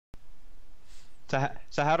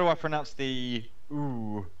So how do I pronounce the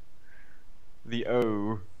ooh, the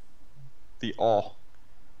o, the o?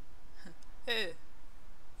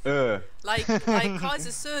 Like Kaiser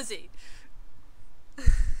Soze.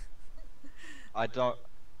 I don't.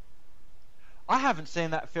 I haven't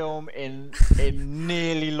seen that film in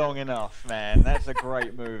nearly long enough, man. That's a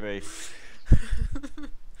great movie.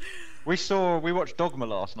 We watched Dogma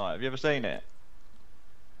last night. Have you ever seen it?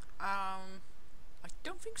 I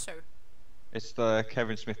don't think so. It's the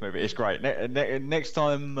Kevin Smith movie. It's Mm. great. Next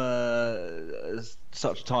time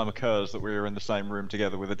such a time occurs that we're in the same room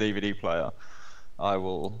together with a DVD player, I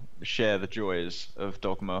will share the joys of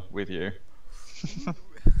Dogma with you.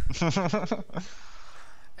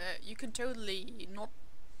 You can totally not.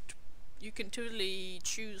 You can totally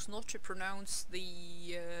choose not to pronounce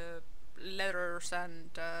the letters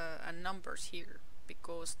and numbers here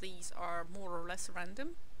because these are more or less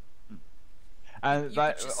random. And You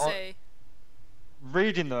that, could just say,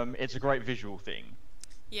 reading them, it's a great visual thing.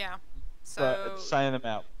 yeah. But So saying them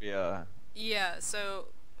out, yeah. yeah. So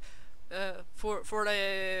for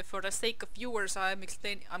the sake of viewers, I'm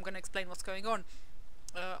gonna explain what's going on.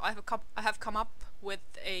 I have come up with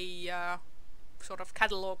a sort of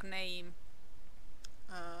catalog name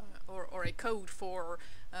or a code for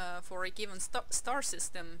a given star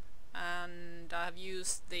system, and I have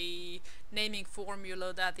used the naming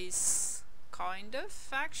formula that is kind of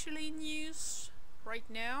actually in use right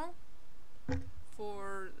now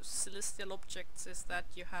for celestial objects. Is that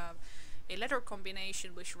you have a letter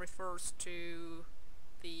combination which refers to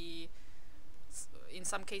the, in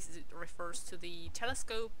some cases it refers to the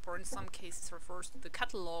telescope, or in some cases refers to the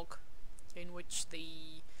catalog in which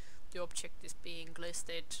the object is being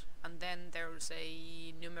listed, and then there's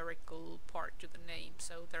a numerical part to the name.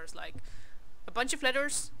 So there's like a bunch of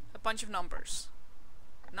letters, a bunch of numbers.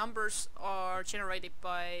 Numbers are generated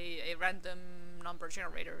by a random number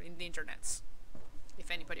generator in the internets, if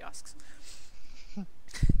anybody asks.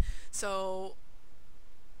 So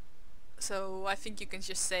I think you can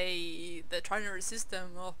just say the trinary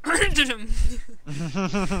system or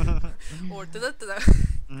or da da da.